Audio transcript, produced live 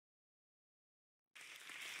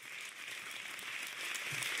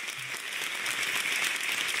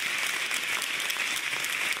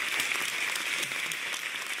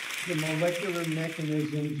the molecular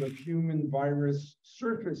mechanisms of human virus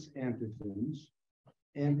surface antigens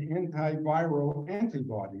and antiviral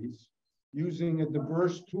antibodies using a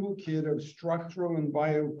diverse toolkit of structural and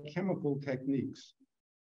biochemical techniques.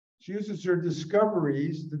 She uses her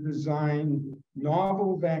discoveries to design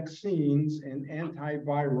novel vaccines and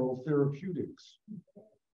antiviral therapeutics.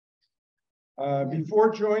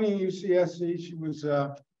 Before joining UCSC, she was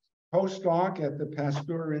a postdoc at the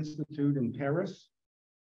Pasteur Institute in Paris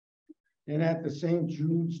and at the St.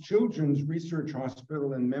 Jude's Children's Research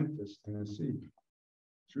Hospital in Memphis, Tennessee.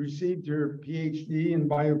 She received her PhD in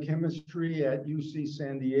biochemistry at UC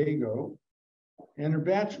San Diego and her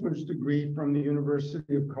bachelor's degree from the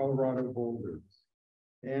University of Colorado Boulder.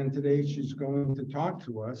 And today she's going to talk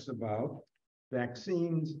to us about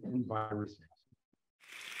vaccines and viruses.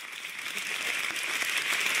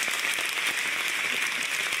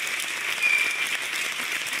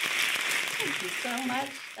 Thank you so much.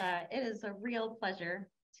 It is a real pleasure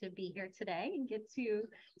to be here today and get to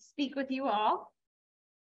speak with you all.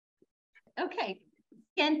 Okay,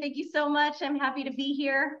 again, thank you so much. I'm happy to be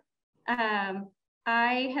here.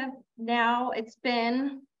 I have now, it's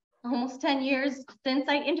been almost 10 years since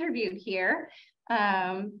I interviewed here.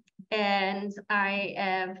 And I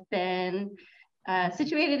have been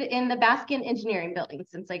situated in the Baskin Engineering Building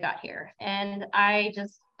since I got here. And I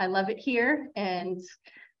love it here. And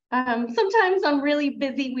sometimes on really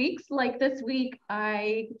busy weeks like this week,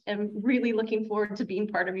 I am really looking forward to being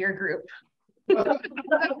part of your group.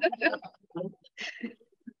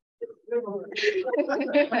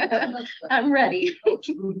 I'm ready.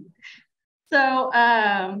 So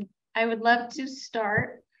I would love to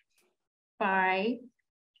start by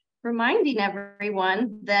reminding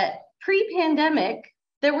everyone that pre-pandemic,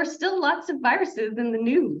 there were still lots of viruses in the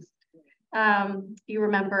news. You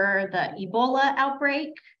remember the Ebola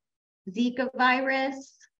outbreak, Zika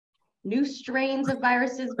virus, new strains of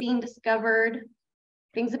viruses being discovered,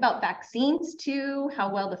 things about vaccines too,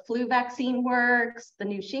 how well the flu vaccine works, the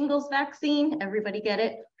new shingles vaccine, everybody get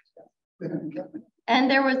it? And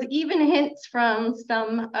there was even hints from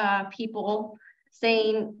some people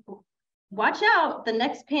saying, watch out, the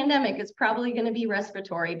next pandemic is probably gonna be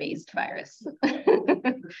respiratory-based virus.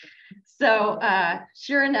 So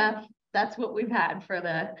sure enough, that's what we've had for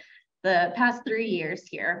the past 3 years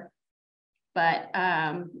here. But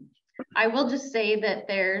I will just say that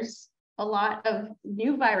there's a lot of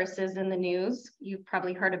new viruses in the news. You've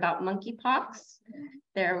probably heard about monkeypox.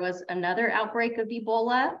 There was another outbreak of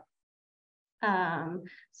Ebola.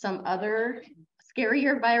 Some other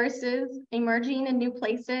scarier viruses emerging in new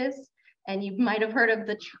places. And you might have heard of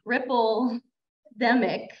the triple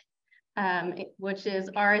demic, which is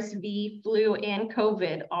RSV, flu, and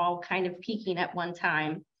COVID all kind of peaking at one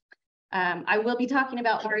time. I will be talking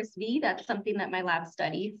about RSV. That's something that my lab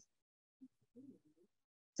studies.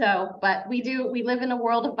 So, but we live in a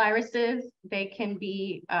world of viruses. They can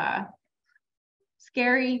be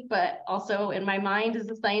scary, but also in my mind as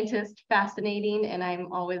a scientist, fascinating. And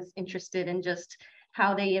I'm always interested in just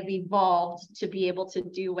how they have evolved to be able to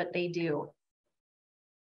do what they do.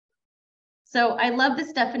 So I love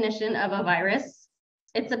this definition of a virus.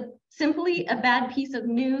 It's simply a bad piece of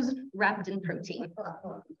news wrapped in protein.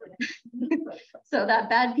 So that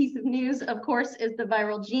bad piece of news, of course, is the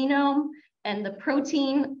viral genome, and the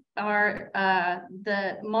protein are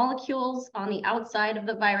the molecules on the outside of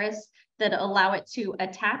the virus that allow it to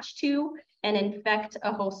attach to and infect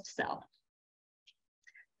a host cell.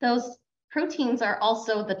 Those proteins are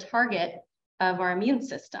also the target of our immune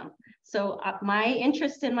system. So my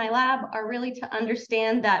interests in my lab are really to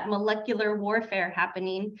understand that molecular warfare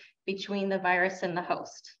happening between the virus and the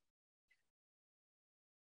host.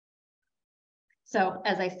 So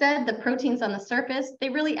as I said, the proteins on the surface, they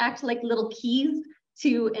really act like little keys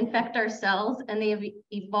to infect our cells, and they have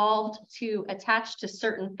evolved to attach to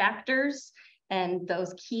certain factors. And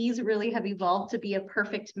those keys really have evolved to be a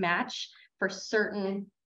perfect match for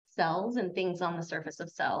certain cells and things on the surface of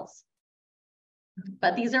cells.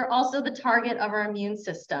 But these are also the target of our immune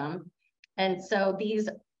system. And so these,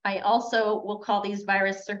 I also will call these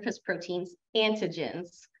virus surface proteins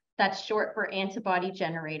antigens. That's short for antibody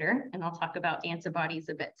generator, and I'll talk about antibodies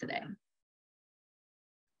a bit today.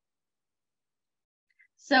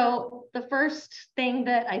 So the first thing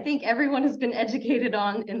that I think everyone has been educated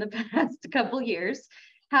on in the past couple years,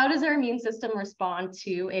 how does our immune system respond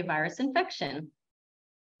to a virus infection?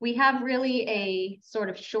 We have really a sort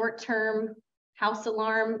of short-term house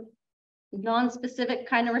alarm, non-specific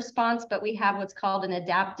kind of response, but we have what's called an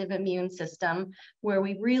adaptive immune system, where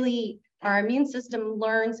we really, our immune system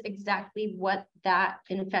learns exactly what that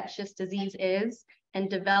infectious disease is, and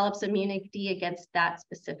develops immunity against that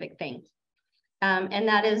specific thing. And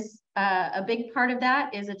that is a big part of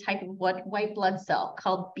that is a type of white blood cell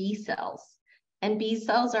called B cells. And B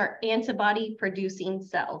cells are antibody producing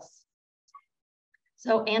cells.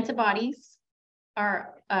 So antibodies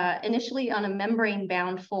are initially on a membrane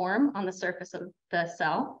bound form on the surface of the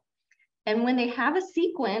cell. And when they have a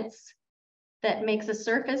sequence that makes a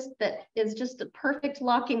surface that is just a perfect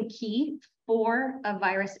lock and key for a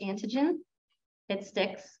virus antigen, it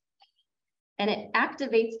sticks and it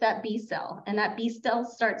activates that B cell, and that B cell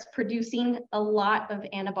starts producing a lot of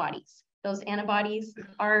antibodies. Those antibodies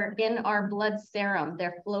are in our blood serum.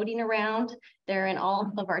 They're floating around, they're in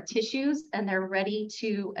all of our tissues, and they're ready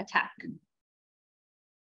to attack.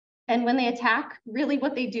 And when they attack, really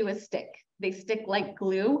what they do is stick. They stick like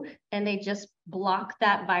glue, and they just block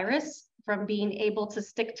that virus from being able to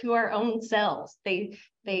stick to our own cells. They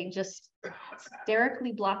just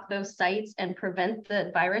sterically block those sites and prevent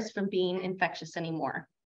the virus from being infectious anymore.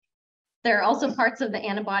 There are also parts of the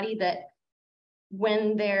antibody that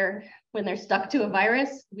when they're stuck to a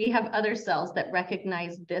virus, we have other cells that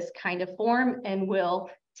recognize this kind of form and will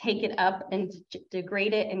take it up and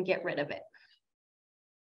degrade it and get rid of it.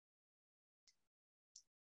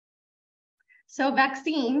 So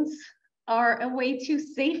vaccines are a way to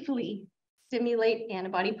safely stimulate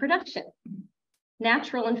antibody production.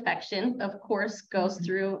 Natural infection, of course, goes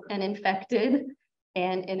through an infected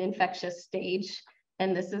and an infectious stage,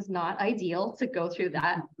 and this is not ideal to go through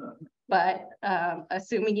that. But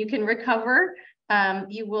assuming you can recover,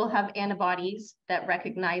 you will have antibodies that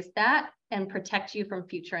recognize that and protect you from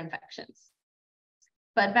future infections.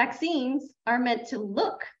 But vaccines are meant to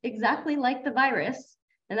look exactly like the virus.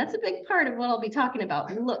 And that's a big part of what I'll be talking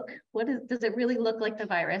about. Look, does it really look like the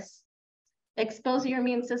virus? Expose your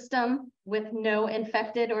immune system with no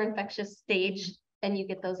infected or infectious stage, and you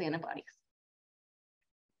get those antibodies.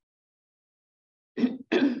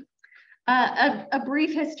 A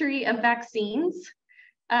brief history of vaccines.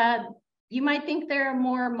 You might think they're a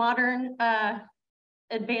more modern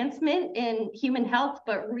advancement in human health,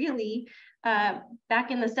 but really, back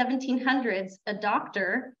in the 1700s, a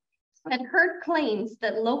doctor had heard claims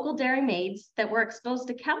that local dairy maids that were exposed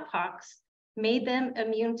to cowpox made them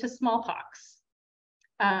immune to smallpox.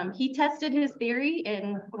 He tested his theory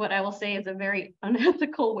in what I will say is a very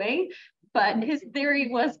unethical way, but his theory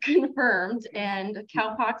was confirmed, and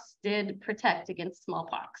cowpox did protect against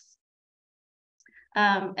smallpox.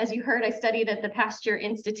 As you heard, I studied at the Pasteur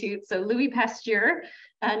Institute. So Louis Pasteur,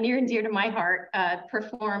 near and dear to my heart,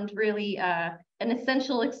 performed really an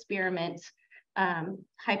essential experiment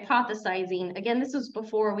hypothesizing. Again, this was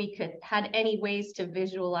before we had any ways to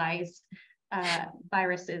visualize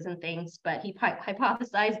viruses and things, but he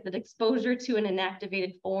hypothesized that exposure to an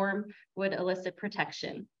inactivated form would elicit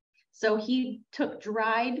protection. So he took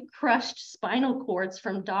dried, crushed spinal cords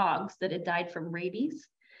from dogs that had died from rabies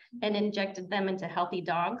and injected them into healthy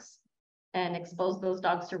dogs and exposed those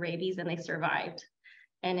dogs to rabies, and they survived.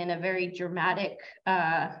 And in a very dramatic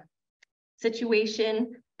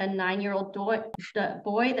situation, a 9-year-old boy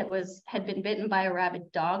that had been bitten by a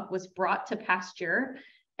rabid dog was brought to Pasteur,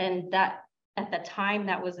 and that at the time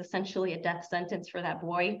that was essentially a death sentence for that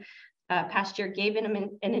boy. Pasteur gave him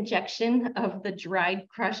an injection of the dried,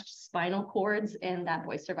 crushed spinal cords, and that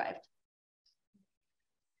boy survived.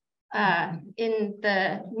 In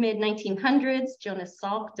the mid-1900s, Jonas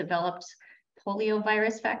Salk developed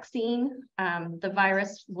poliovirus vaccine. The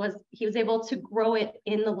virus he was able to grow it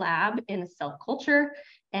in the lab in a cell culture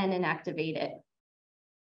and inactivate it.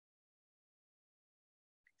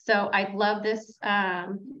 So I love this.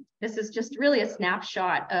 This is just really a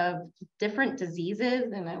snapshot of different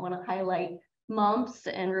diseases, and I want to highlight mumps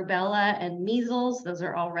and rubella and measles. Those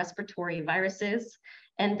are all respiratory viruses.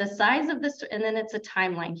 And the size of this, and then it's a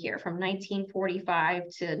timeline here from 1945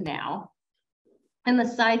 to now. And the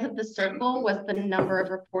size of the circle was the number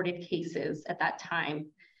of reported cases at that time.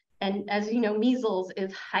 And as you know, measles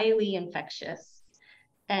is highly infectious.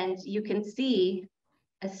 And you can see,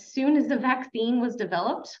 as soon as the vaccine was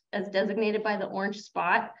developed, as designated by the orange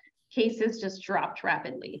spot, cases just dropped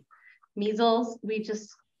rapidly. Measles,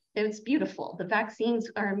 it's beautiful. The vaccines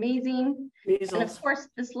are amazing. Measles. And of course,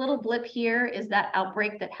 this little blip here is that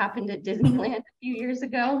outbreak that happened at Disneyland a few years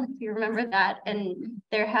ago, if you remember that. And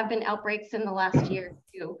there have been outbreaks in the last year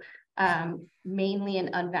too, mainly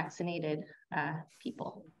in unvaccinated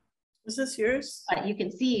people. Is this yours? But you can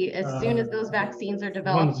see as soon as those vaccines are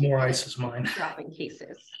developed, one more ice is mine. Dropping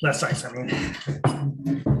cases. Less ice, I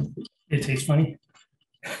mean. It tastes funny.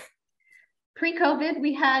 Pre-COVID,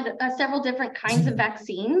 we had several different kinds of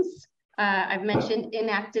vaccines. I've mentioned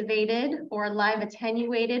inactivated or live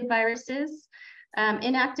attenuated viruses.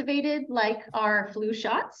 Inactivated, like our flu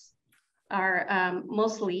shots, are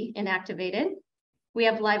mostly inactivated. We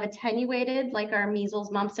have live attenuated, like our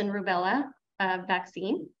measles, mumps, and rubella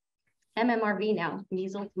vaccine. MMRV now,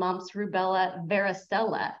 measles, mumps, rubella,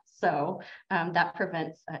 varicella. So that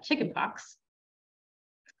prevents chickenpox.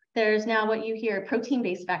 There's now what you hear,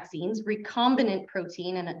 protein-based vaccines, recombinant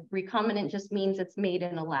protein, and recombinant just means it's made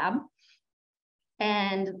in a lab.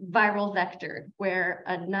 And viral vector, where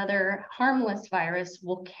another harmless virus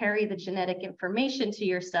will carry the genetic information to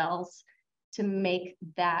your cells to make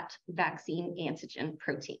that vaccine antigen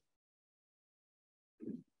protein.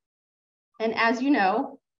 And as you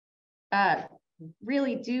know,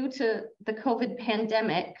 really due to the COVID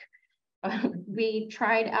pandemic, we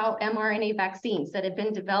tried out mRNA vaccines that had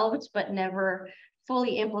been developed but never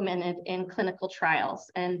fully implemented in clinical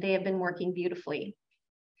trials, and they have been working beautifully.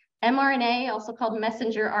 mRNA, also called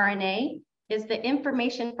messenger RNA, is the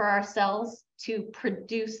information for our cells to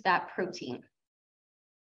produce that protein.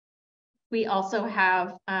 We also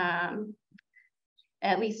have,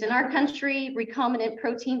 at least in our country, recombinant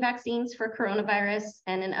protein vaccines for coronavirus,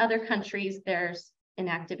 and in other countries, there's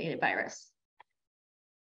inactivated virus.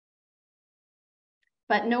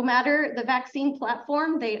 But no matter the vaccine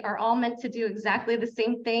platform, they are all meant to do exactly the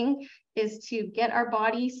same thing, is to get our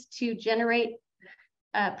bodies to generate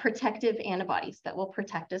protective antibodies that will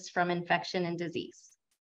protect us from infection and disease.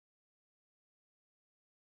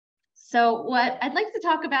 So what I'd like to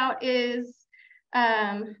talk about is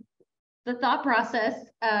the thought process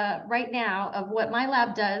right now of what my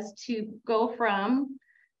lab does to go from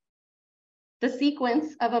the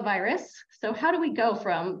sequence of a virus. So how do we go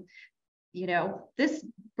from, you know, this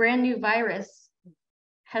brand new virus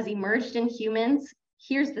has emerged in humans.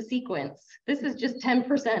 Here's the sequence. This is just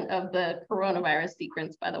 10% of the coronavirus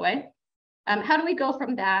sequence, by the way. How do we go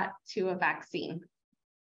from that to a vaccine?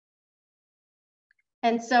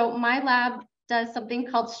 And so my lab does something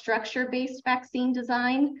called structure-based vaccine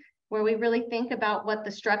design, where we really think about what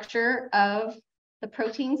the structure of the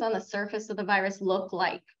proteins on the surface of the virus look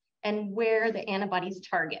like and where the antibodies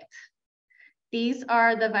target. These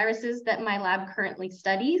are the viruses that my lab currently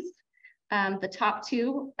studies. The top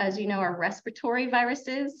two, as you know, are respiratory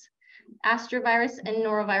viruses. Astrovirus and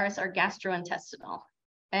norovirus are gastrointestinal.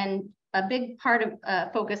 And a big part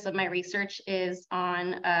of focus of my research is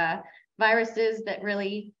on viruses that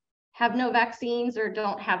really have no vaccines or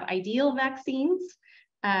don't have ideal vaccines,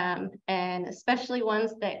 and especially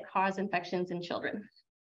ones that cause infections in children.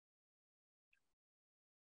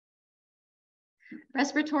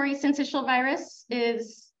 Respiratory syncytial virus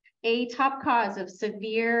is a top cause of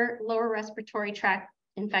severe lower respiratory tract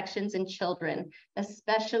infections in children,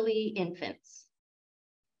 especially infants.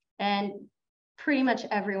 And pretty much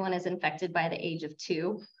everyone is infected by the age of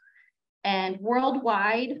 2. And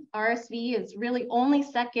worldwide, RSV is really only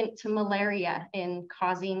second to malaria in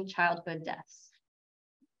causing childhood deaths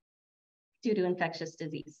due to infectious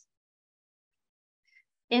disease.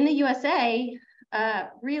 In the USA,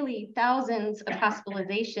 really thousands of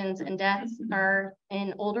hospitalizations and deaths are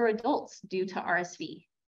in older adults due to RSV.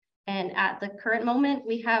 And at the current moment,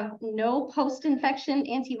 we have no post-infection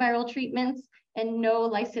antiviral treatments and no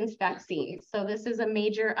licensed vaccines. So this is a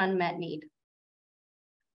major unmet need.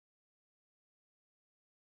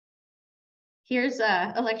 Here's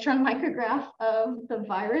an electron micrograph of the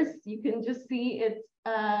virus. You can just see it's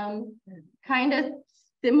kind of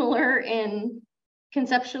similar in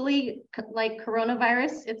conceptually like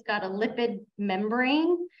coronavirus. It's got a lipid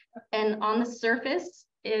membrane, and on the surface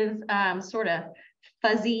is sort of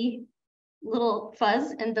fuzzy little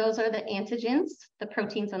fuzz, and those are the antigens, the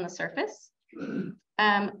proteins on the surface.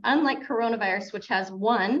 Unlike coronavirus, which has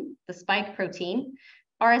 1, the spike protein,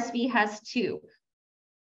 RSV has 2.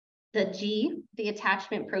 The G, the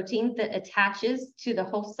attachment protein that attaches to the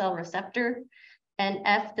host cell receptor, and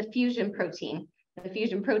F, the fusion protein. The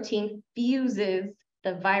fusion protein fuses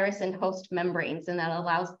the virus and host membranes, and that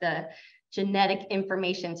allows the genetic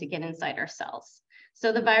information to get inside our cells.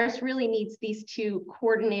 So the virus really needs these 2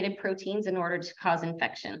 coordinated proteins in order to cause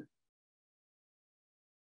infection.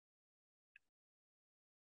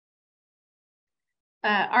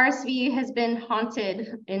 RSV has been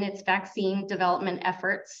haunted in its vaccine development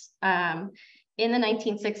efforts. In the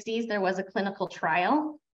 1960s, there was a clinical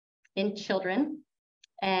trial in children,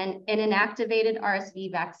 and an inactivated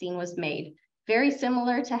RSV vaccine was made. Very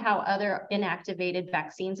similar to how other inactivated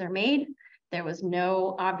vaccines are made. There was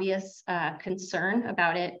no obvious concern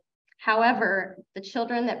about it. However, the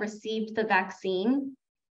children that received the vaccine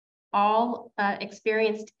all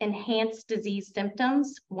experienced enhanced disease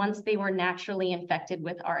symptoms once they were naturally infected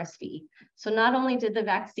with RSV. So not only did the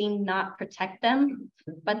vaccine not protect them,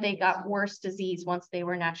 but they got worse disease once they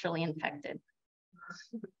were naturally infected.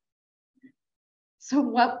 So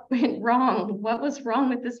what went wrong? What was wrong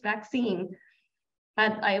with this vaccine?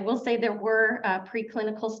 I will say there were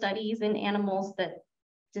preclinical studies in animals that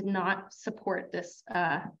did not support this,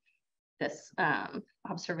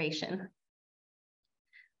 observation.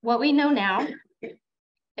 What we know now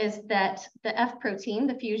is that the F protein,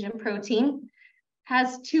 the fusion protein,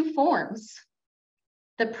 has two forms.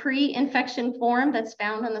 The pre-infection form that's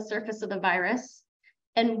found on the surface of the virus.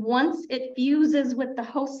 And once it fuses with the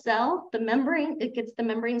host cell, the membrane, it gets the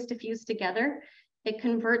membranes to fuse together. It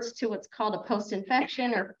converts to what's called a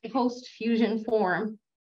post-infection or post-fusion form.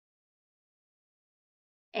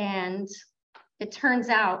 And it turns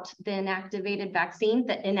out the inactivated vaccine,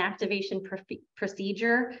 the inactivation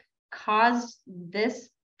procedure caused this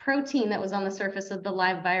protein that was on the surface of the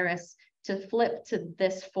live virus to flip to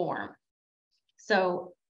this form.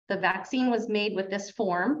 So the vaccine was made with this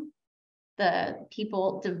form. The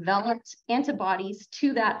people developed antibodies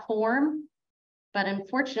to that form, but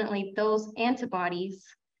unfortunately, those antibodies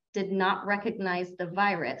did not recognize the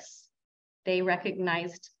virus. They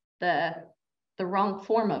recognized the wrong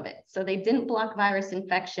form of it. So they didn't block virus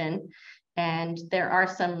infection. And there are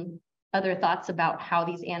some other thoughts about how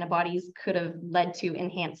these antibodies could have led to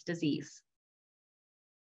enhanced disease.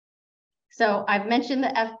 So I've mentioned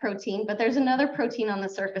the F protein, but there's another protein on the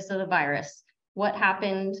surface of the virus. What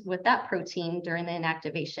happened with that protein during the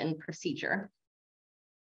inactivation procedure?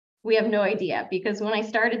 We have no idea, because when I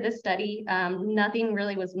started this study, nothing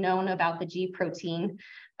really was known about the G protein.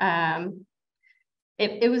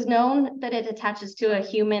 It was known that it attaches to a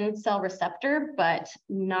human cell receptor, but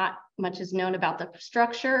not much is known about the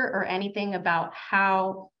structure or anything about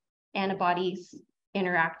how antibodies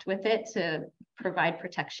interact with it to provide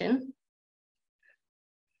protection.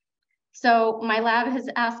 So my lab has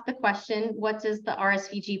asked the question, what does the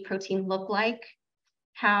RSVG protein look like?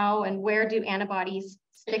 How and where do antibodies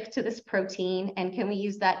stick to this protein? And can we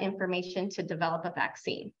use that information to develop a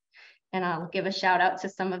vaccine? And I'll give a shout out to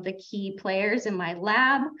some of the key players in my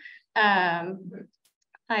lab. As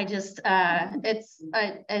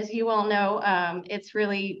you all know, it's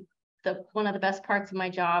really one of the best parts of my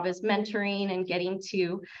job is mentoring and getting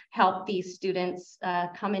to help these students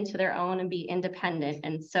come into their own and be independent.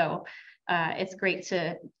 And so it's great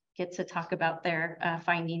to get to talk about their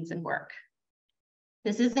findings and work.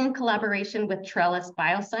 This is in collaboration with Trellis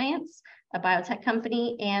Bioscience, a biotech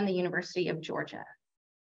company, and the University of Georgia.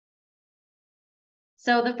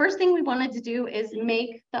 So the first thing we wanted to do is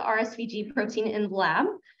make the RSVG protein in the lab.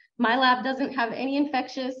 My lab doesn't have any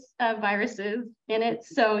infectious viruses in it,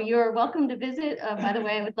 so you're welcome to visit. By the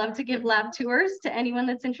way, I would love to give lab tours to anyone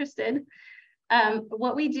that's interested.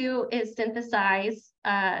 What we do is synthesize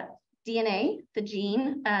DNA, the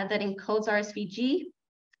gene that encodes RSVG.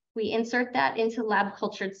 We insert that into lab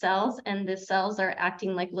cultured cells, and the cells are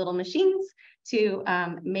acting like little machines to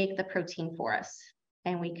make the protein for us,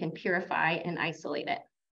 and we can purify and isolate it.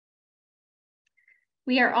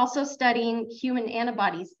 We are also studying human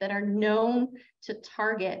antibodies that are known to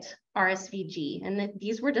target RSVG, and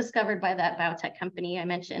these were discovered by that biotech company I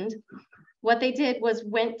mentioned. What they did was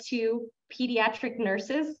went to pediatric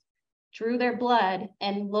nurses, drew their blood,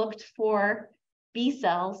 and looked for B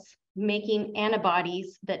cells making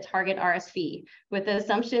antibodies that target RSV, with the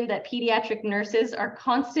assumption that pediatric nurses are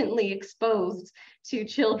constantly exposed to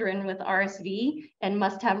children with RSV and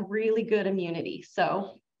must have really good immunity.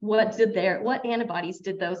 So what antibodies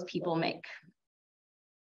did those people make?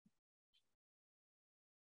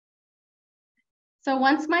 So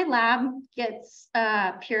once my lab gets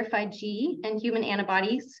purified G and human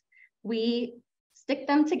antibodies, we stick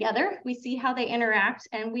them together, we see how they interact,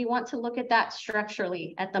 and we want to look at that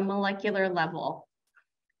structurally at the molecular level.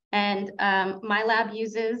 And my lab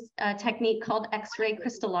uses a technique called X-ray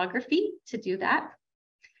crystallography to do that.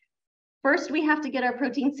 First, we have to get our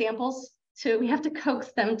protein samples we have to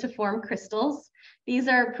coax them to form crystals. These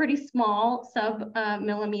are pretty small,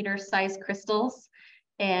 sub-millimeter size crystals.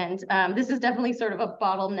 And this is definitely sort of a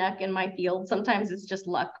bottleneck in my field. Sometimes it's just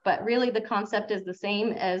luck, but really the concept is the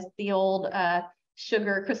same as the old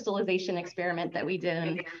sugar crystallization experiment that we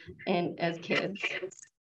did as kids.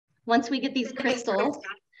 Once we get these crystals,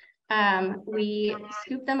 we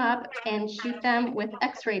scoop them up and shoot them with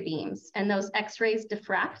X-ray beams, and those X-rays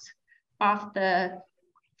diffract off the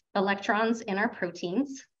electrons in our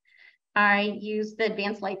proteins. I use the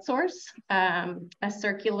Advanced Light Source, a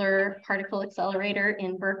circular particle accelerator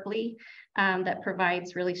in Berkeley that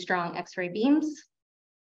provides really strong X-ray beams.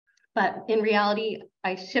 But in reality,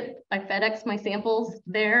 I FedEx my samples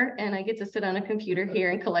there, and I get to sit on a computer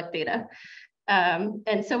here and collect data.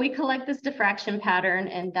 And so we collect this diffraction pattern,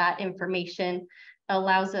 and that information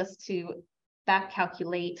allows us to back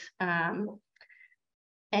calculate and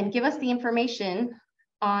give us the information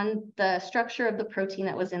on the structure of the protein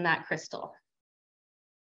that was in that crystal.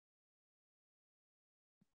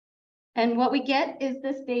 And what we get is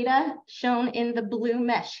this data shown in the blue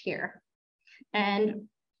mesh here. And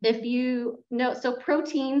if you know, so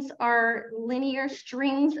proteins are linear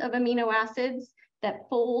strings of amino acids that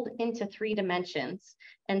fold into 3 dimensions.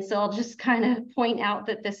 And so I'll just kind of point out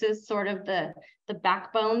that this is sort of the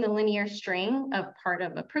backbone, the linear string of part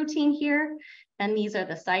of a protein here. And these are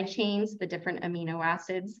the side chains, the different amino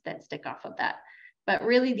acids that stick off of that. But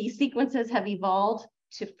really these sequences have evolved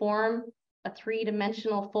to form a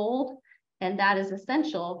 3-dimensional fold, and that is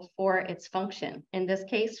essential for its function. In this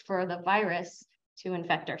case, for the virus to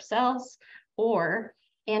infect our cells, or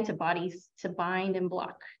antibodies to bind and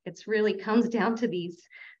block. It really comes down to these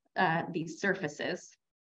surfaces.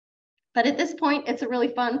 But at this point, it's a really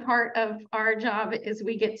fun part of our job is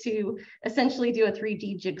we get to essentially do a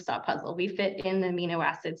 3D jigsaw puzzle. We fit in the amino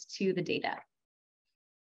acids to the data.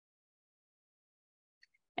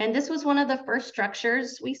 And this was one of the first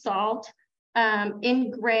structures we solved.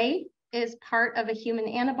 In gray is part of a human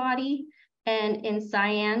antibody, and in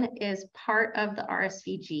cyan is part of the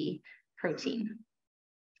RSVG protein.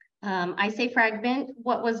 I say fragment.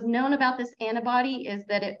 What was known about this antibody is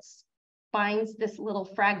that it binds this little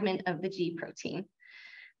fragment of the G protein.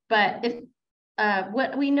 But if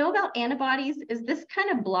what we know about antibodies is this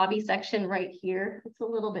kind of blobby section right here. It's a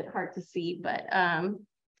little bit hard to see, but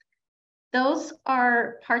those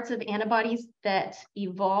are parts of antibodies that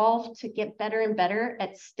evolve to get better and better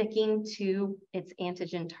at sticking to its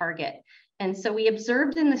antigen target. And so we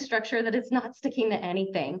observed in the structure that it's not sticking to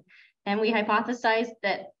anything. And we hypothesized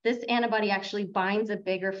that this antibody actually binds a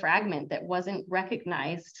bigger fragment that wasn't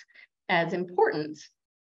recognized as important.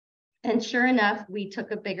 And sure enough, we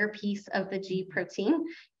took a bigger piece of the G protein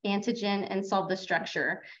antigen and solved the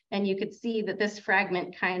structure. And you could see that this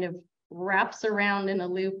fragment kind of wraps around in a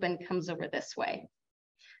loop and comes over this way.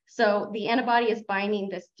 So the antibody is binding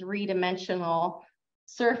this 3-dimensional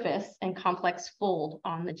surface and complex fold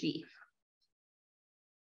on the G.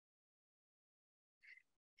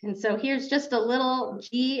 And so here's just a little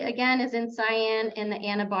G, again, is in cyan, and the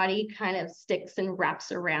antibody kind of sticks and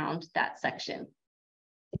wraps around that section.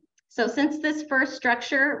 So since this first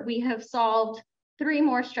structure, we have solved 3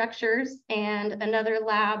 more structures, and another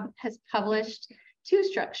lab has published 2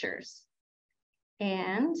 structures.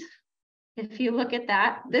 And if you look at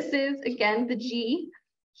that, this is, again, the G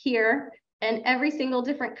here, and every single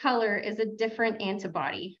different color is a different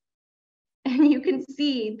antibody. And you can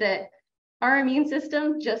see that our immune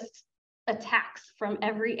system just attacks from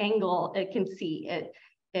every angle it can see.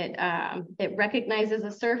 It recognizes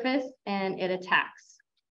a surface and it attacks.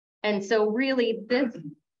 And so really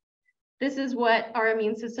this is what our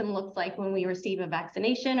immune system looks like when we receive a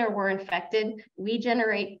vaccination or we're infected. We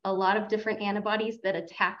generate a lot of different antibodies that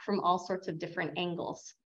attack from all sorts of different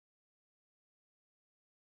angles.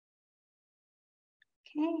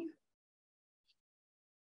 Okay.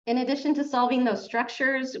 In addition to solving those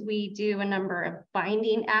structures, we do a number of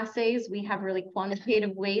binding assays. We have really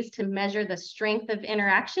quantitative ways to measure the strength of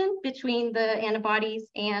interaction between the antibodies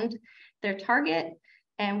and their target.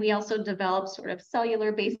 And we also develop sort of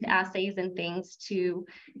cellular-based assays and things to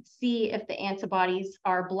see if the antibodies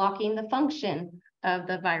are blocking the function of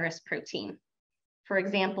the virus protein. For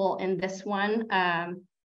example, in this one,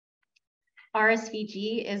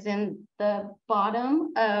 RSVG is in the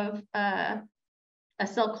bottom of a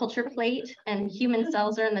cell culture plate, and human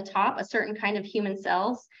cells are in the top, a certain kind of human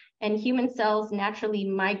cells, and human cells naturally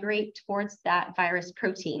migrate towards that virus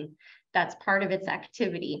protein. That's part of its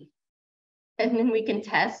activity. And then we can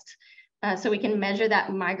test, so we can measure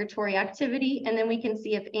that migratory activity, and then we can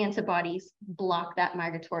see if antibodies block that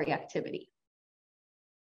migratory activity.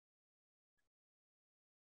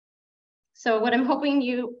 So what I'm hoping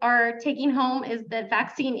you are taking home is that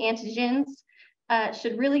vaccine antigens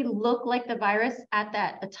should really look like the virus at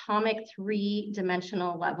that atomic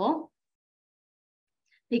 3-dimensional level,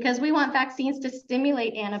 because we want vaccines to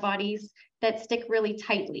stimulate antibodies that stick really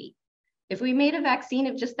tightly. If we made a vaccine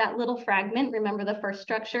of just that little fragment, remember the first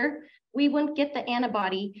structure, we wouldn't get the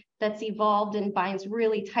antibody that's evolved and binds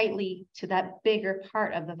really tightly to that bigger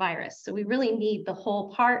part of the virus. So we really need the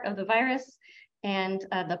whole part of the virus and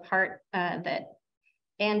the part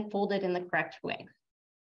and folded in the correct way.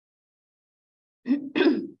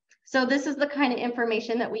 So this is the kind of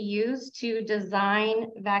information that we use to design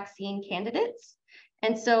vaccine candidates.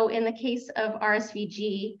 And so in the case of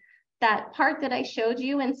RSVG, that part that I showed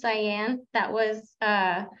you in cyan, that was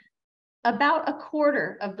about a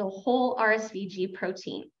quarter of the whole RSVG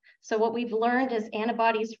protein. So what we've learned is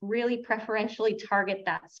antibodies really preferentially target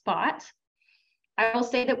that spot. I will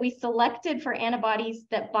say that we selected for antibodies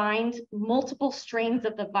that bind multiple strains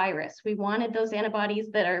of the virus. We wanted those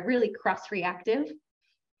antibodies that are really cross-reactive.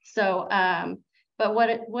 So, but what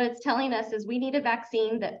it's telling us is we need a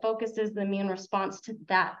vaccine that focuses the immune response to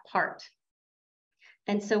that part.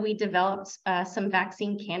 And so we developed some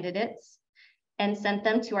vaccine candidates and sent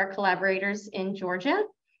them to our collaborators in Georgia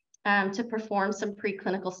to perform some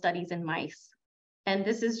preclinical studies in mice. And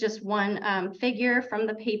this is just one figure from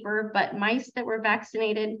the paper, but mice that were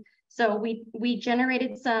vaccinated. So we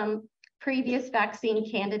generated some previous vaccine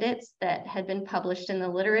candidates that had been published in the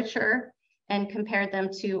literature and compared them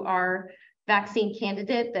to our vaccine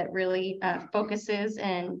candidate that really focuses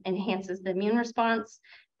and enhances the immune response.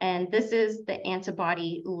 And this is the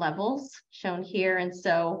antibody levels shown here. And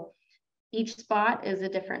so each spot is a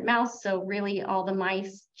different mouse. So really all the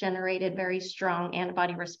mice generated very strong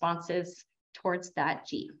antibody responses towards that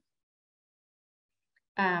G.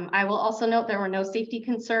 I will also note there were no safety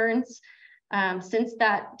concerns. Since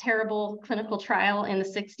that terrible clinical trial in the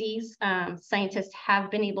 60s, scientists have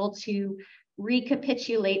been able to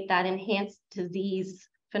recapitulate that enhanced disease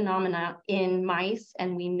phenomena in mice,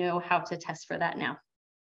 and we know how to test for that now.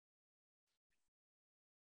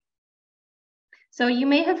 So you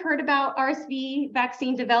may have heard about RSV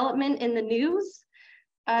vaccine development in the news.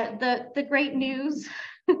 The great news,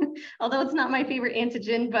 although it's not my favorite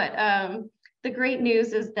antigen, but the great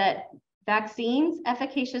news is that vaccines,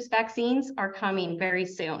 efficacious vaccines, are coming very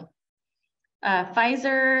soon.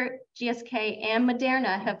 Pfizer, GSK, and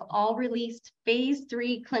Moderna have all released phase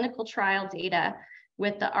 3 clinical trial data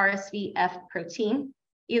with the RSV-F protein,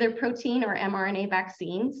 either protein or mRNA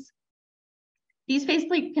vaccines. These phase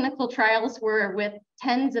 3 clinical trials were with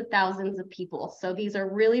tens of thousands of people. So these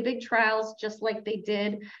are really big trials, just like they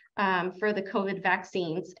did for the COVID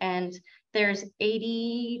vaccines. And there's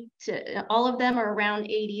all of them are around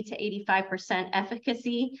 80 to 85%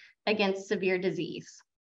 efficacy against severe disease.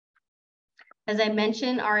 As I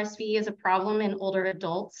mentioned, RSV is a problem in older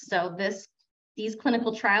adults. So these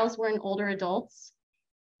clinical trials were in older adults.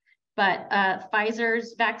 But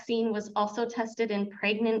Pfizer's vaccine was also tested in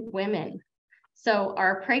pregnant women. So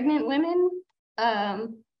are pregnant women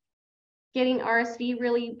getting RSV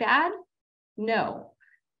really bad? No.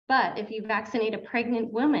 But if you vaccinate a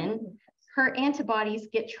pregnant woman, her antibodies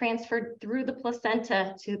get transferred through the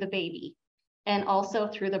placenta to the baby and also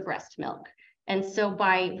through the breast milk. And so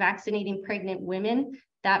by vaccinating pregnant women,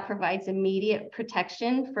 that provides immediate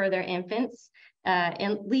protection for their infants,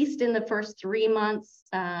 at least in the first 3 months.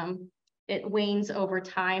 It wanes over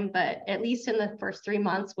time, but at least in the first 3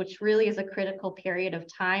 months, which really is a critical period of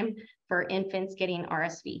time for infants getting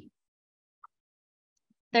RSV.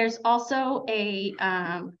 There's also a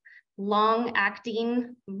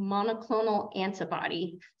long-acting monoclonal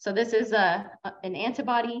antibody. So this is an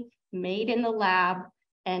antibody made in the lab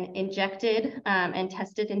and injected and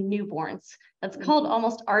tested in newborns. That's called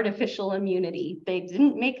almost artificial immunity. They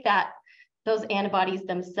didn't make those antibodies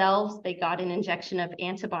themselves. They got an injection of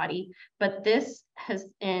antibody, but this has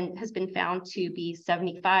been found to be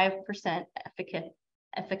 75%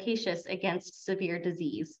 efficacious against severe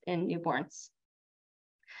disease in newborns.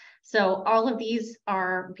 So all of these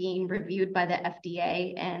are being reviewed by the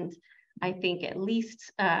FDA, and I think at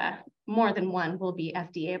least more than one will be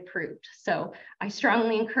FDA approved. So I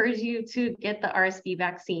strongly encourage you to get the RSV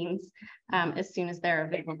vaccines as soon as they're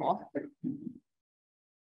available.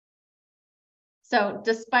 So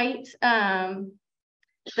despite the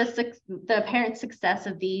apparent success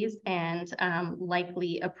of these and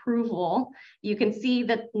likely approval, you can see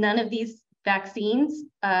that none of these vaccines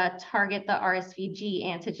target the RSVG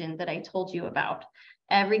antigen that I told you about.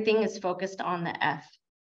 Everything is focused on the F.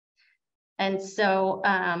 And so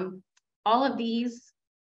all of these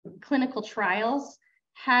clinical trials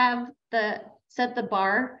have set the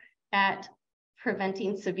bar at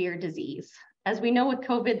preventing severe disease. As we know with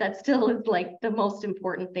COVID, that still is like the most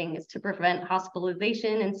important thing, is to prevent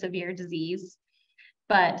hospitalization and severe disease.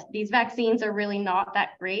 But these vaccines are really not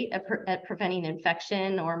that great at preventing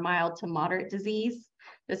infection or mild to moderate disease.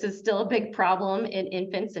 This is still a big problem in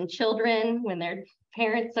infants and children when their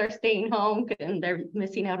parents are staying home and they're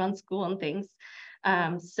missing out on school and things.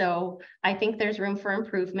 So I think there's room for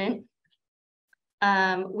improvement.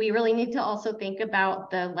 We really need to also think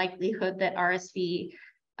about the likelihood that RSV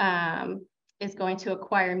is going to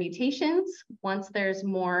acquire mutations once there's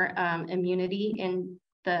more immunity in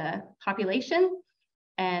the population.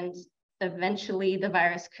 And eventually the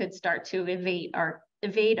virus could start to evade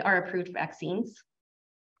our approved vaccines.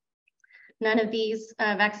 None of these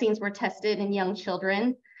vaccines were tested in young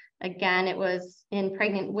children. Again, it was in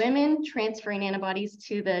pregnant women, transferring antibodies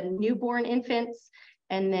to the newborn infants.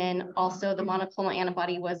 And then also the monoclonal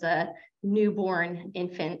antibody was a newborn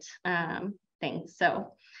infant thing.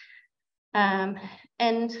 So,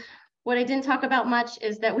 and what I didn't talk about much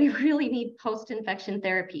is that we really need post-infection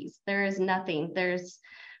therapies. There is nothing.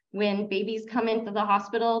 When babies come into the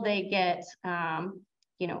hospital, they get,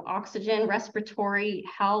 oxygen, respiratory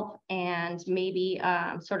help, and maybe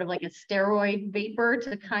sort of like a steroid vapor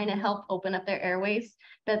to kind of help open up their airways.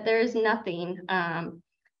 But there's nothing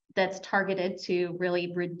that's targeted to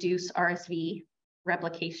really reduce RSV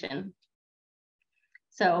replication.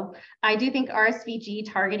 So I do think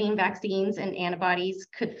RSVG targeting vaccines and antibodies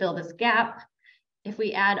could fill this gap. If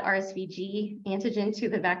we add RSVG antigen to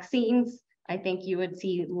the vaccines, I think you would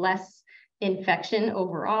see less infection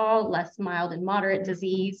overall, less mild and moderate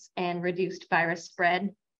disease, and reduced virus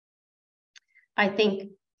spread. I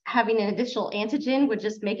think having an additional antigen would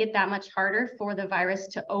just make it that much harder for the virus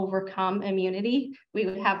to overcome immunity. We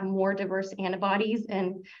would have more diverse antibodies,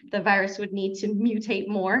 and the virus would need to mutate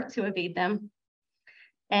more to evade them.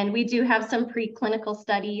 And we do have some preclinical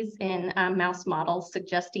studies in mouse models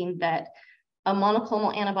suggesting that a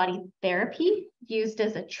monoclonal antibody therapy used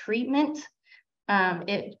as a treatment,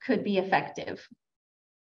 it could be effective.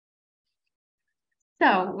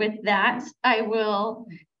 So with that, I will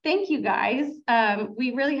thank you guys.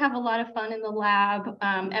 We really have a lot of fun in the lab.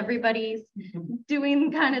 Everybody's doing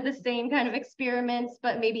kind of the same kind of experiments,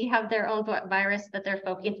 but maybe have their own virus that they're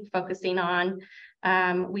focusing on.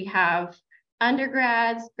 We have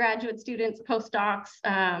undergrads, graduate students, postdocs,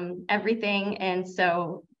 everything. And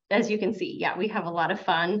so as you can see, yeah, we have a lot of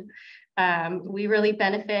fun. We really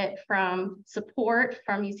benefit from support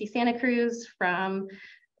from UC Santa Cruz, from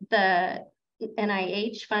the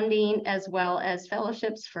NIH funding, as well as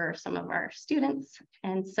fellowships for some of our students.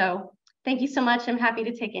 And so thank you so much. I'm happy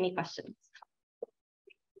to take any questions.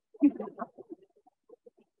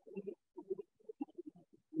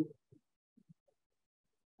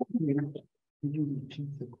 Can you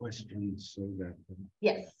repeat the questions so that?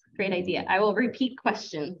 Yes, great idea. I will repeat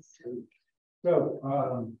questions.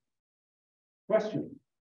 So, question.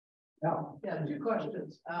 Now, Yeah, two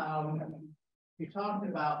questions. You talked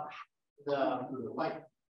about the white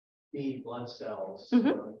B blood cells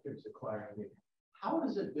kids acquiring. How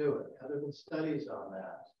does it do it? Have there been studies on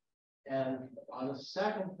that? And on the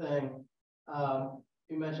second thing,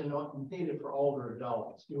 you mentioned needed for older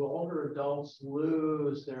adults. Do older adults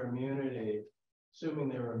lose their immunity, assuming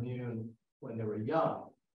they were immune when they were young,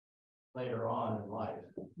 later on in life?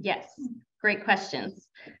 Yes, great questions.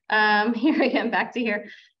 Here I am back to here.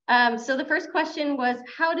 So the first question was,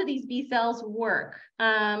 how do these B cells work?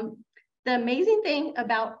 The amazing thing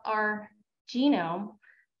about our genome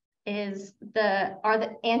is the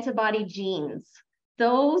antibody genes.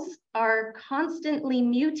 Those are constantly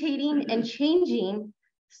mutating and changing,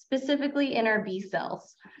 specifically in our B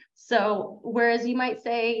cells. So whereas you might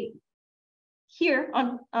say here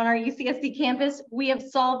on our UCSC campus, we have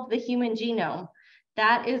solved the human genome.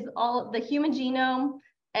 That is all the human genome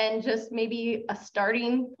and just maybe a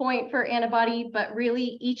starting point for antibody, but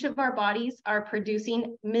really each of our bodies are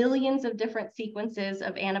producing millions of different sequences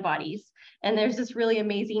of antibodies. And there's this really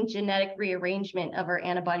amazing genetic rearrangement of our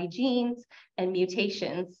antibody genes and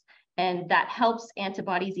mutations, and that helps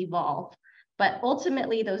antibodies evolve. But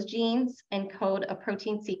ultimately those genes encode a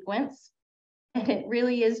protein sequence, and it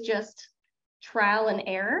really is just trial and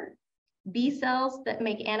error. B cells that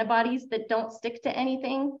make antibodies that don't stick to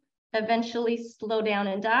anything eventually slow down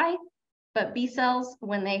and die. But B cells,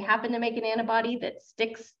 when they happen to make an antibody that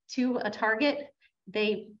sticks to a target,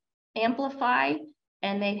 they amplify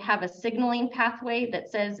and they have a signaling pathway that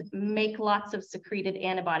says, make lots of secreted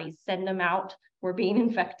antibodies, send them out, we're being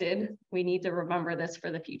infected. We need to remember this for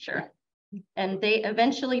the future. And they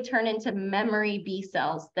eventually turn into memory B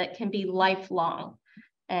cells that can be lifelong.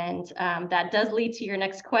 And that does lead to your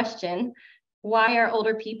next question. Why are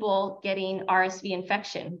older people getting RSV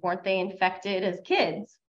infection? Weren't they infected as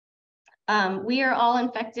kids? We are all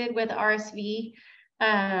infected with RSV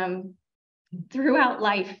throughout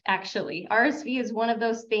life, actually. RSV is one of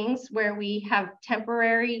those things where we have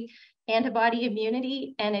temporary antibody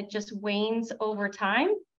immunity and it just wanes over time.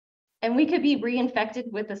 And we could be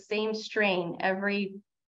reinfected with the same strain every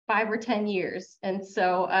 5 or 10 years. And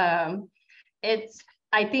so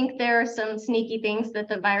I think there are some sneaky things that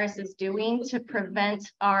the virus is doing to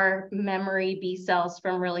prevent our memory B cells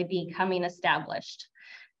from really becoming established.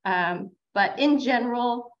 But in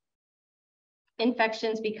general,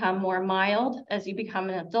 infections become more mild as you become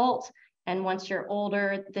an adult. And once you're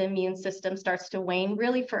older, the immune system starts to wane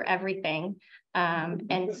really for everything.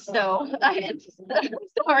 And so I'm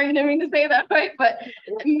sorry, I didn't mean to say that way, but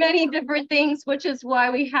many different things, which is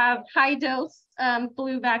why we have high dose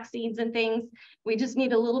flu vaccines and things. We just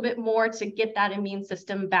need a little bit more to get that immune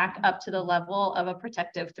system back up to the level of a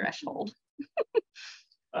protective threshold.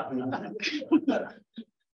 That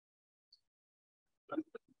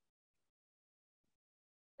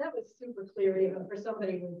was super clear, even for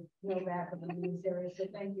somebody with no background in this area, so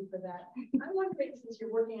thank you for that. I'm wondering, since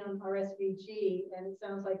you're working on RSVG, and it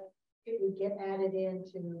sounds like it would get added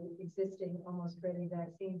into existing almost ready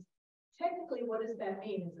vaccines, technically, what does that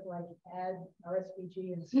mean? Is it like add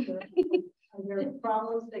RSVG and stir? Are there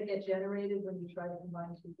problems that get generated when you try to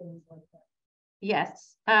combine two things like that?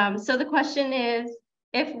 Yes, so the question is,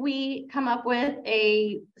 if we come up with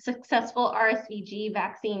a successful RSVG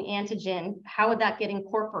vaccine antigen, how would that get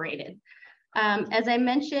incorporated? As I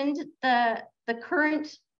mentioned, the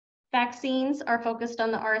current vaccines are focused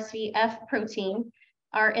on the RSV-F protein,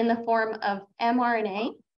 are in the form of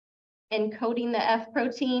mRNA, encoding the F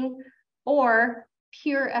protein, or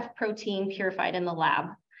pure F protein purified in the lab.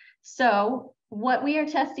 So what we are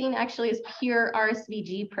testing actually is pure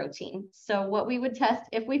RSVG protein. So what we would test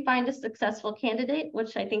if we find a successful candidate,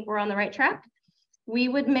 which I think we're on the right track, we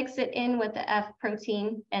would mix it in with the F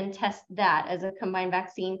protein and test that as a combined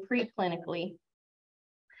vaccine pre-clinically.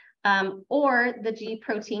 Or the G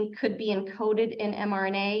protein could be encoded in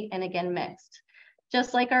mRNA and again mixed.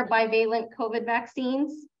 Just like our bivalent COVID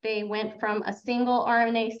vaccines, they went from a single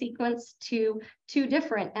RNA sequence to 2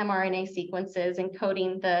 different mRNA sequences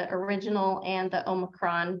encoding the original and the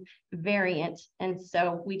Omicron variant. And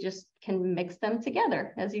so we just can mix them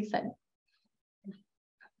together, as you said.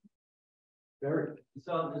 Very.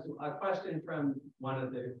 So there's a question from one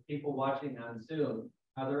of the people watching on Zoom.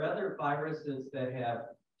 Are there other viruses that have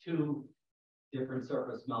 2 different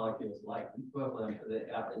surface molecules like equivalent to the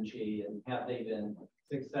F and G, and have they been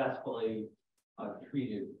successfully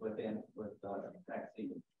treated with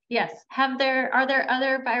vaccine? Yes. Are there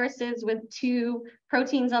other viruses with 2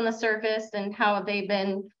 proteins on the surface, and how have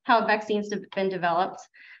vaccines have been developed?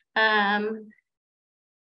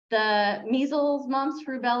 The measles, mumps,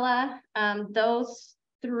 rubella, those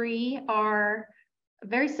 3 are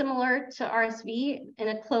very similar to RSV in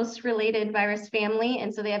a close related virus family.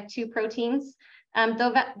 And so they have 2 proteins.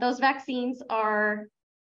 Those vaccines are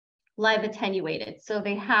live attenuated. So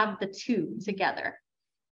they have the 2 together.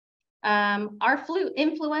 Our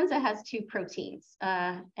influenza has 2 proteins,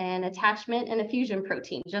 an attachment and a fusion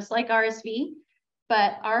protein, just like RSV,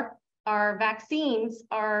 but our vaccines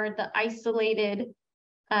are the isolated,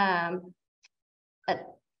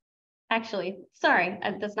 actually, sorry,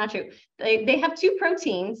 that's not true. They have 2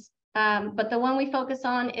 proteins, but the one we focus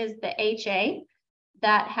on is the HA,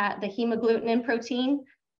 that the hemagglutinin protein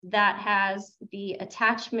that has the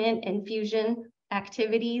attachment and fusion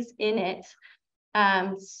activities in it.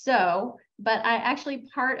 But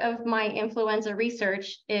part of my influenza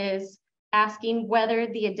research is asking whether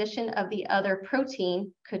the addition of the other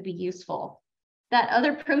protein could be useful. That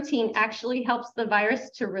other protein actually helps the virus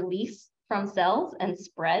to release from cells and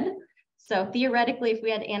spread. So theoretically, if we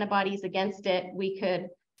had antibodies against it, we could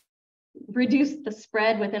reduce the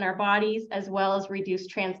spread within our bodies as well as reduce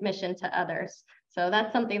transmission to others. So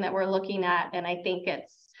that's something that we're looking at. And I think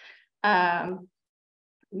it's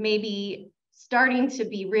maybe starting to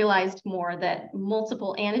be realized more that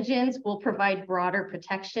multiple antigens will provide broader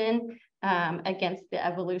protection against the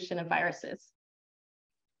evolution of viruses.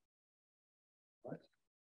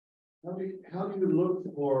 How do you look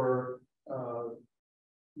for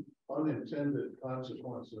unintended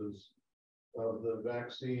consequences of the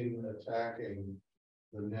vaccine attacking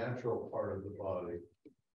the natural part of the body?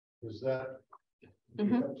 Is that you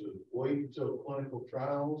have to wait until clinical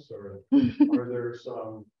trials, or are there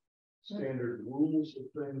some standard rules of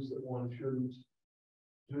things that one shouldn't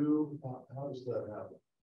do? How does that happen?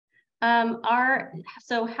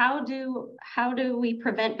 So how do we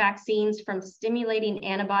prevent vaccines from stimulating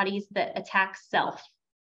antibodies that attack self?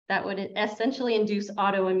 That would essentially induce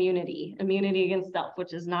autoimmunity, immunity against self,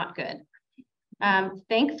 which is not good.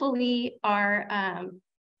 Thankfully, our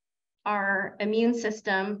immune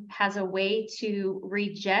system has a way to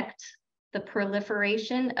reject the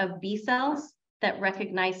proliferation of B cells that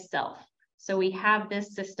recognize self. So we have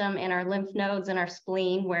this system in our lymph nodes and our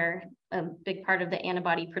spleen where a big part of the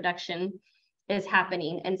antibody production is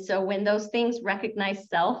happening. And so when those things recognize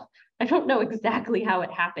self, I don't know exactly how it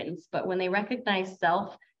happens, but when they recognize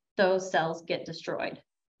self, those cells get destroyed.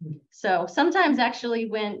 So sometimes actually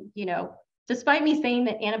when, despite me saying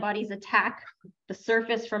that antibodies attack the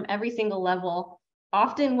surface from every single level,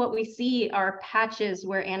 often what we see are patches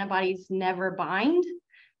where antibodies never bind.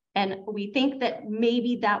 And we think that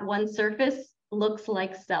maybe that one surface looks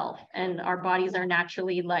like self, and our bodies are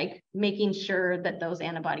naturally like making sure that those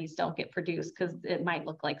antibodies don't get produced because it might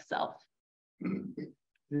look like self.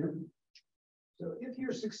 So if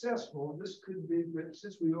you're successful, this could be,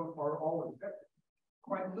 since we are all infected,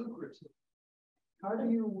 quite lucrative. How do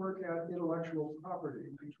you work out intellectual property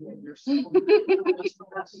between yourself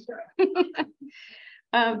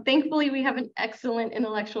and Thankfully, we have an excellent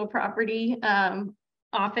intellectual property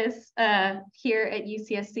office here at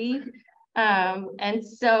UCSC. And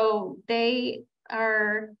so they're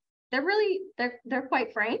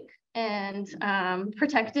quite frank and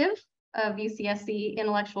protective of UCSC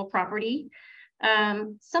intellectual property.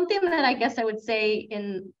 Something that I guess I would say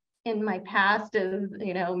in my past is,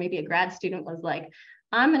 maybe a grad student was like,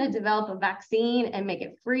 I'm going to develop a vaccine and make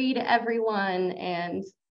it free to everyone and,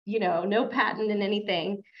 no patent in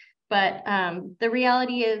anything. But the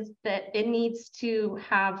reality is that it needs to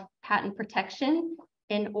have patent protection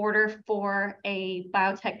in order for a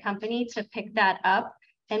biotech company to pick that up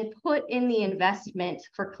and put in the investment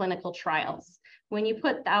for clinical trials. When you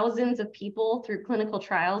put thousands of people through clinical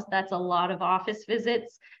trials, that's a lot of office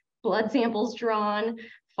visits, blood samples drawn,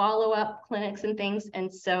 follow-up clinics and things.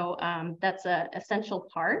 And so that's an essential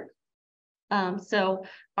part. So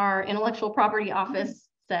our intellectual property office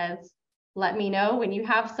says, let me know when you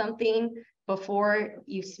have something before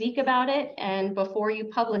you speak about it and before you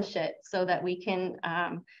publish it so that we can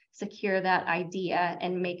secure that idea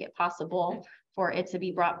and make it possible for it to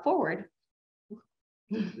be brought forward.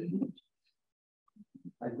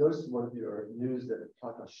 I noticed one of your news that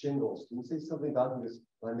talked about shingles. Can you say something about it? Because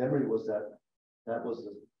my memory was that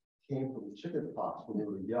came from chickenpox when we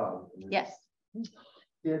were young. Yes.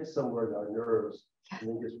 Hid somewhere in our nerves and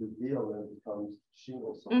then gets revealed and it becomes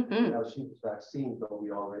shingles. So we have shingles vaccine, but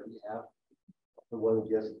we already have the one that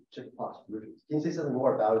gets chickenpox. Can you say something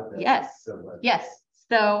more about it? Yes. Yes.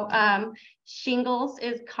 So shingles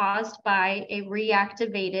is caused by a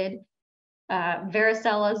reactivated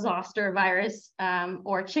varicella zoster virus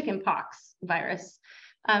or chickenpox virus.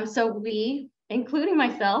 So we, including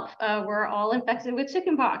myself, were all infected with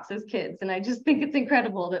chickenpox as kids. And I just think it's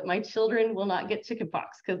incredible that my children will not get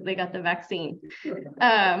chickenpox because they got the vaccine.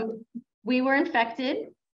 We were infected.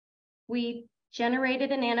 We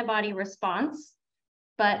generated an antibody response,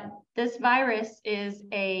 but this virus is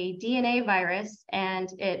a DNA virus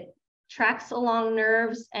and it tracks along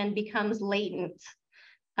nerves and becomes latent.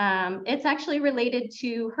 It's actually related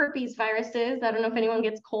to herpes viruses. I don't know if anyone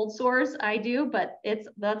gets cold sores. I do, but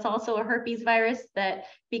that's also a herpes virus that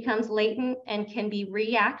becomes latent and can be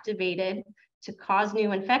reactivated to cause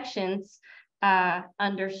new infections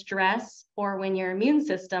under stress or when your immune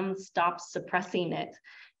system stops suppressing it.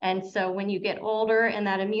 And so when you get older and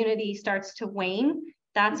that immunity starts to wane,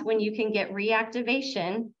 that's when you can get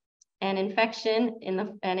reactivation and infection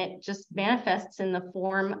and it just manifests in the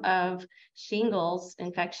form of shingles,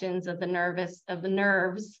 infections of the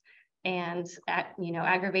nerves and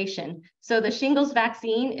aggravation. So the shingles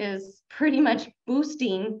vaccine is pretty much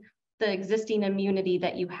boosting the existing immunity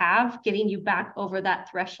that you have, getting you back over that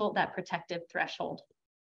threshold, that protective threshold.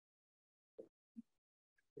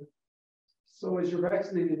 So as your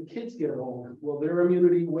vaccinated kids get older, will their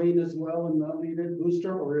immunity wane as well and not need a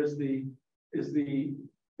booster, or is the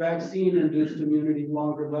vaccine-induced immunity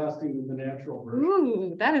longer lasting than the natural version?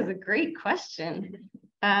 Ooh, that is a great question.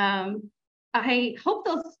 I hope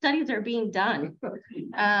those studies are being done.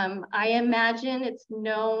 I imagine it's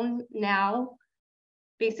known now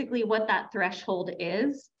basically what that threshold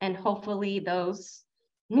is, and hopefully those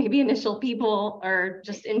maybe initial people or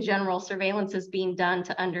just in general surveillance is being done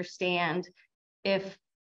to understand if,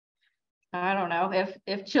 I don't know,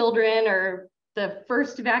 if children or the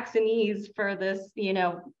first vaccinees for this,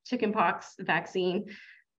 chickenpox vaccine,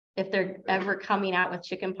 if they're ever coming out with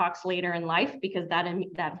chickenpox later in life because that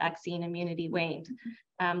vaccine immunity waned.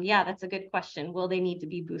 Yeah, that's a good question. Will they need to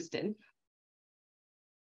be boosted?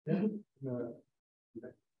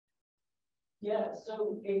 Yeah,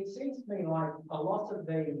 so it seems to me like a lot of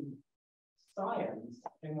the science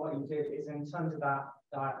in what you did is in terms of that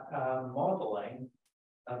modeling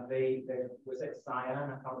of was it cyan?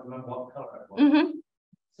 I can't remember what color it was.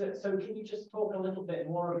 So can you just talk a little bit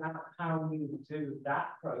more about how you do that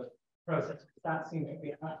process? That seems to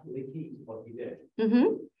be absolutely key to what you did.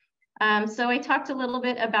 So I talked a little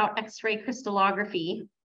bit about X-ray crystallography.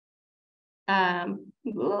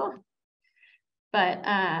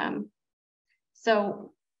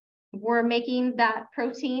 So we're making that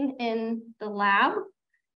protein in the lab.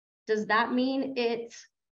 Does that mean it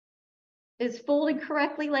is folded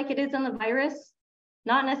correctly like it is on the virus?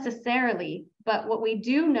 Not necessarily, but what we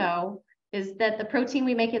do know is that the protein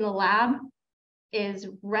we make in the lab is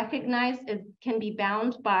recognized, it can be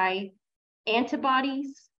bound by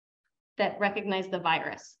antibodies that recognize the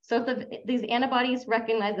virus. So if these antibodies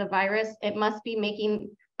recognize the virus, it must be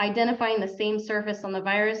identifying the same surface on the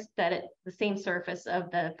virus the same surface of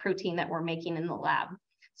the protein that we're making in the lab.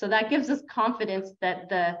 So that gives us confidence that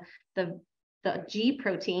the G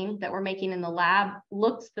protein that we're making in the lab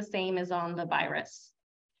looks the same as on the virus.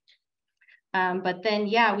 But then,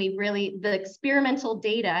 yeah, the experimental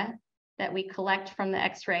data that we collect from the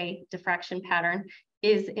X-ray diffraction pattern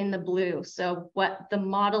is in the blue. So what the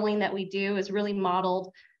modeling that we do is really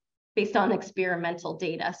modeled based on experimental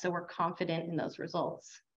data. So we're confident in those resuls.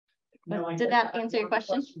 But did that answer your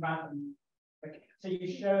question? So you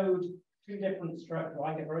showed two different structures,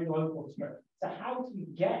 like a very local structure. So how do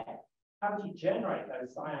you generate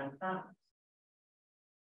those cyan patterns?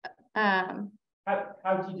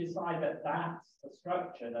 How do you decide that that's the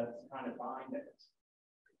structure that's kind of binding it?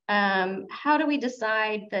 How do we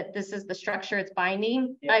decide that this is the structure it's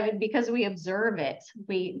binding? Yeah. Because we observe it.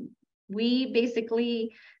 We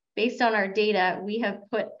basically, based on our data, we have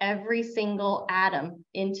put every single atom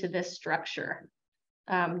into this structure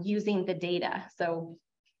using the data. So,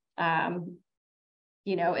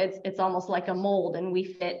 you know, it's almost like a mold, and we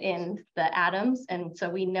fit in the atoms. And so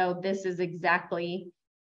we know this is exactly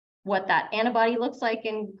what that antibody looks like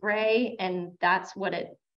in gray, and that's what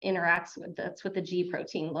it interacts with. That's what the G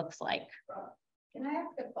protein looks like. Can I ask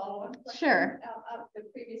a follow-up question? Sure. Of the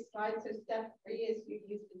previous slide, so step 3 is you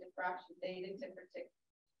use the diffraction data to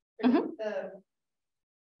predict the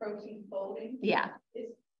protein folding. Yeah.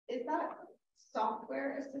 Is that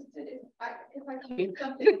software assisted? If I heard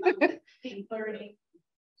something about deep learning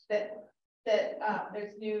that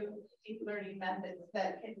there's new deep learning methods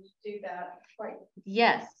that can do that quite.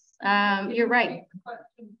 Yes. You're right.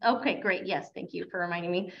 Okay, great. Yes, thank you for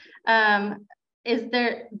reminding me.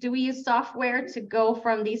 Do we use software to go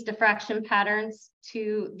from these diffraction patterns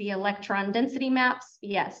to the electron density maps?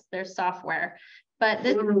 Yes, there's software, but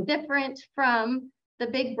this is different from the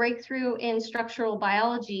big breakthrough in structural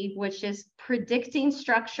biology, which is predicting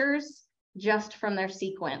structures just from their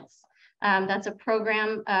sequence. That's a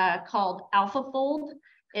program called AlphaFold.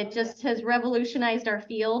 It just has revolutionized our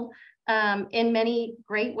field in many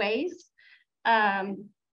great ways. And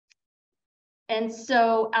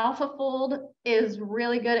so AlphaFold is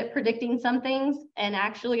really good at predicting some things and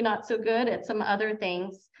actually not so good at some other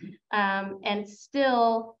things. And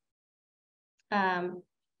so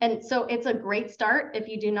it's a great start if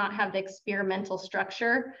you do not have the experimental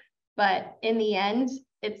structure, but in the end,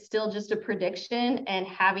 it's still just a prediction, and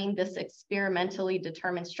having this experimentally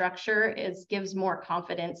determined structure gives more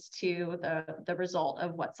confidence to the result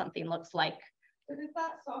of what something looks like. So does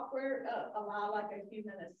that software allow like a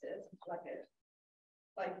human assist,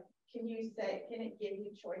 can it give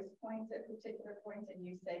you choice points at particular points, and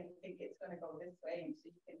you say you think it's going to go this way, and so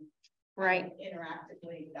you can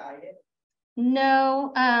interactively guide it?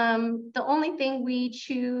 No, the only thing we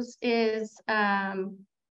choose is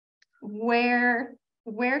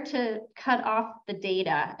where to cut off the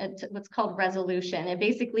data. It's what's called resolution. It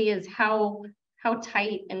basically is how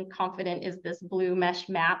tight and confident is this blue mesh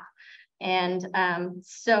map. And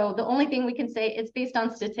so the only thing we can say, it's based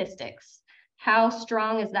on statistics. How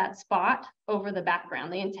strong is that spot over the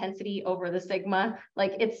background, the intensity over the sigma?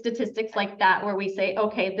 Like, it's statistics like that where we say,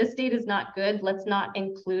 okay, this data is not good. Let's not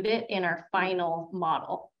include it in our final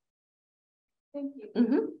model. Thank you.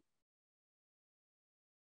 Mm-hmm.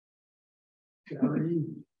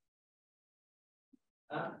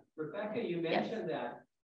 Rebecca, you mentioned that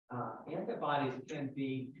antibodies can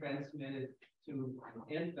be transmitted to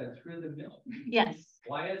infants through the milk. Yes.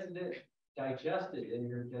 Why isn't it digested in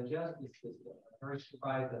your digestive system? I'm very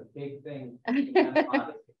surprised that big thing antibodies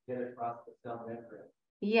can get across the cell membrane.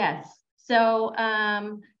 Yes. So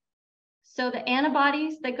so the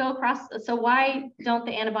antibodies that go across, so why don't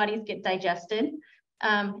the antibodies get digested?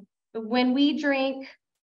 When we drink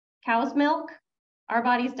cow's milk, our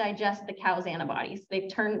bodies digest the cow's antibodies. They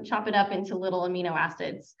chop it up into little amino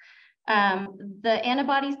acids. The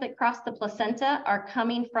antibodies that cross the placenta are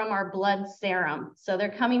coming from our blood serum. So they're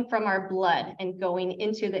coming from our blood and going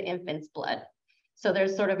into the infant's blood. So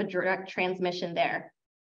there's sort of a direct transmission there.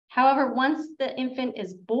 However, once the infant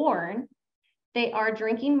is born, they are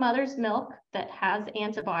drinking mother's milk that has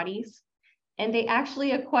antibodies, and they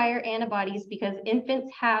actually acquire antibodies because infants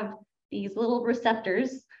have these little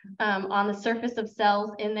receptors on the surface of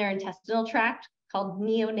cells in their intestinal tract called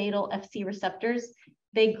neonatal FC receptors.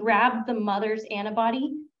 They grab the mother's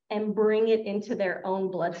antibody and bring it into their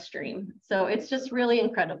own bloodstream. So it's just really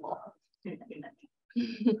incredible.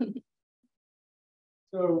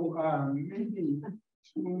 So maybe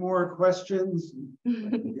 2 more questions. I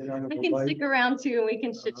can stick around too, and we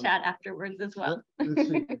can chit chat afterwards as well. Let's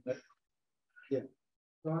see. Yeah.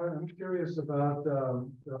 So I'm curious about the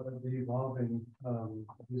evolving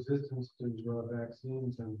resistance to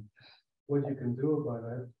vaccines and what you can do about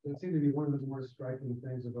it. It seemed to be one of the more striking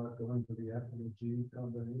things about going to the F and the G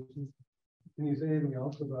combination. Can you say anything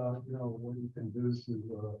else about what you can do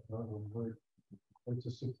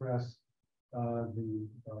to suppress the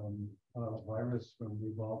virus from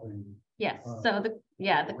evolving? Yes. So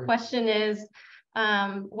the question is,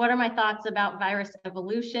 what are my thoughts about virus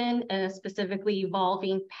evolution and specifically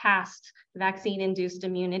evolving past vaccine-induced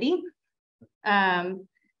immunity?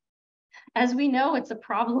 As we know, it's a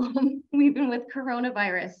problem even with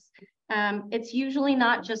coronavirus. It's usually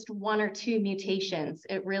not just 1 or 2 mutations.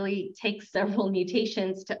 It really takes several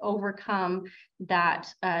mutations to overcome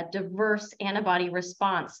that diverse antibody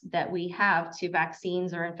response that we have to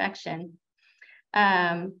vaccines or infection.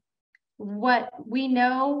 What we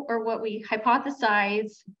know, or what we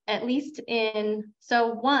hypothesize, at least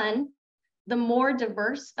one, the more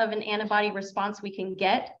diverse of an antibody response we can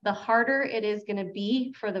get, the harder it is going to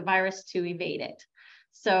be for the virus to evade it.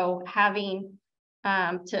 So having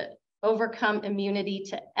to overcome immunity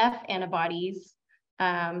to F antibodies,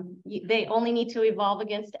 they only need to evolve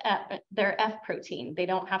against their F protein. They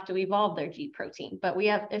don't have to evolve their G protein. But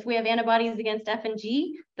if we have antibodies against F and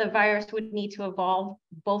G, the virus would need to evolve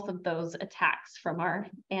both of those attacks from our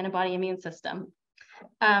antibody immune system.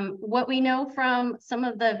 What we know from some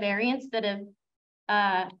of the variants that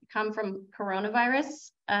have come from coronavirus,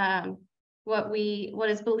 what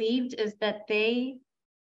is believed is that they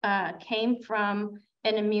came from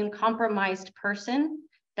an immune compromised person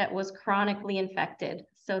that was chronically infected.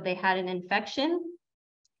 So they had an infection,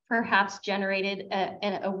 perhaps generated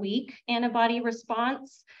a weak antibody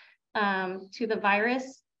response to the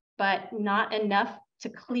virus, but not enough to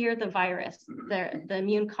clear the virus. The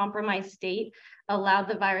immune compromised state allowed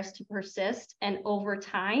the virus to persist, and over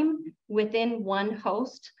time, within one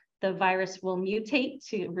host, the virus will mutate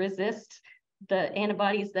to resist the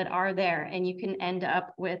antibodies that are there, and you can end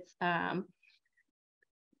up with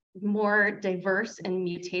more diverse and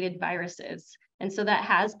mutated viruses. And so that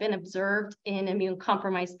has been observed in immune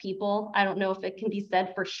compromised people. I don't know if it can be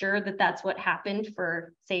said for sure that that's what happened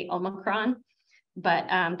for, say, Omicron, but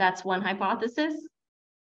that's one hypothesis.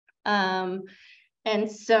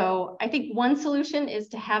 And so I think one solution is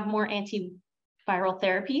to have more antiviral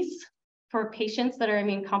therapies for patients that are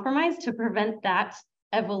immune compromised to prevent that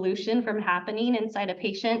evolution from happening inside a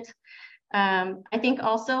patient. I think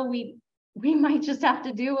also we might just have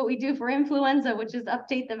to do what we do for influenza, which is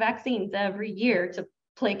update the vaccines every year to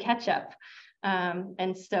play catch up.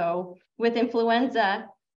 And so with influenza,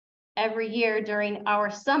 every year during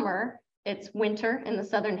our summer, it's winter in the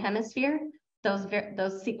Southern Hemisphere. Those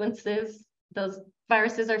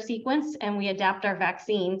viruses are sequenced, and we adapt our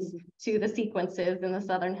vaccines to the sequences in the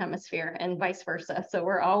Southern Hemisphere and vice versa. So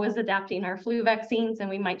we're always adapting our flu vaccines, and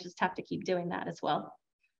we might just have to keep doing that as well.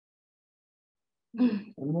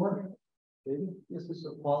 One more? Maybe this is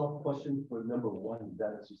a follow-up question for number 1.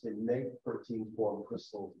 That is, you say make protein form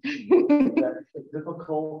crystals. Is that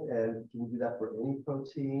difficult, and can you do that for any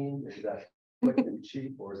protein? Is that quick and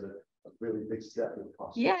cheap, or is it a really big step in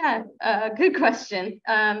cost? Yeah, good question.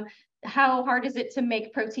 How hard is it to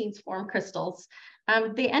make proteins form crystals?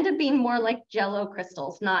 They end up being more like Jell-O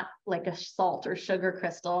crystals, not like a salt or sugar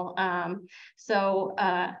crystal.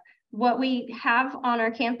 What we have on our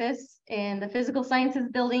campus in the physical sciences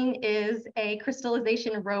building is a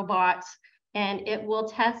crystallization robot, and it will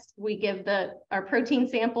test. We give our protein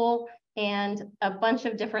sample and a bunch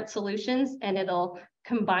of different solutions, and it'll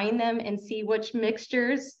combine them and see which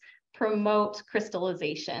mixtures promote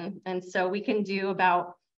crystallization. And so we can do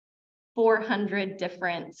about 400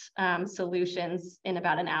 different solutions in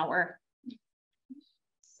about an hour.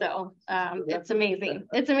 So it's amazing.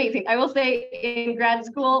 It's amazing. I will say in grad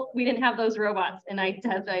school, we didn't have those robots, and I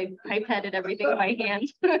pipetted everything by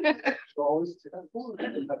hand. Oh,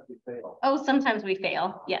 sometimes we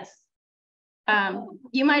fail. Yes.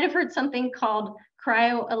 You might have heard something called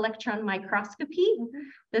cryo-electron microscopy.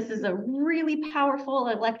 This is a really powerful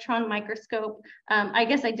electron microscope. I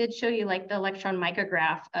guess I did show you like the electron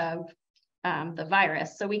micrograph of the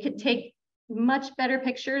virus. So we could take much better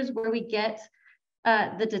pictures where we get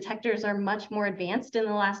the detectors are much more advanced in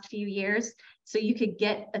the last few years. So you could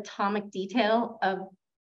get atomic detail of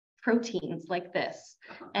proteins like this.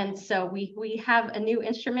 And so we have a new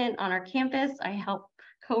instrument on our campus. I helped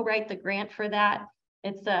co-write the grant for that.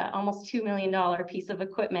 It's a almost $2 million piece of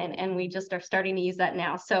equipment, and we just are starting to use that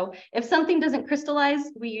now. So if something doesn't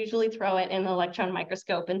crystallize, we usually throw it in the electron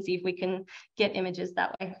microscope and see if we can get images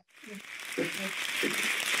that way.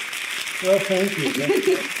 Well, thank you.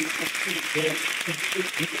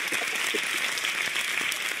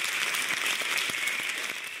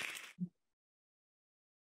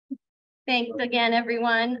 Thanks again,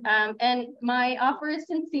 everyone. And my offer is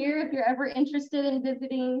sincere. If you're ever interested in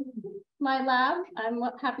visiting my lab, I'm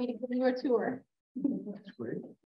happy to give you a tour. That's great.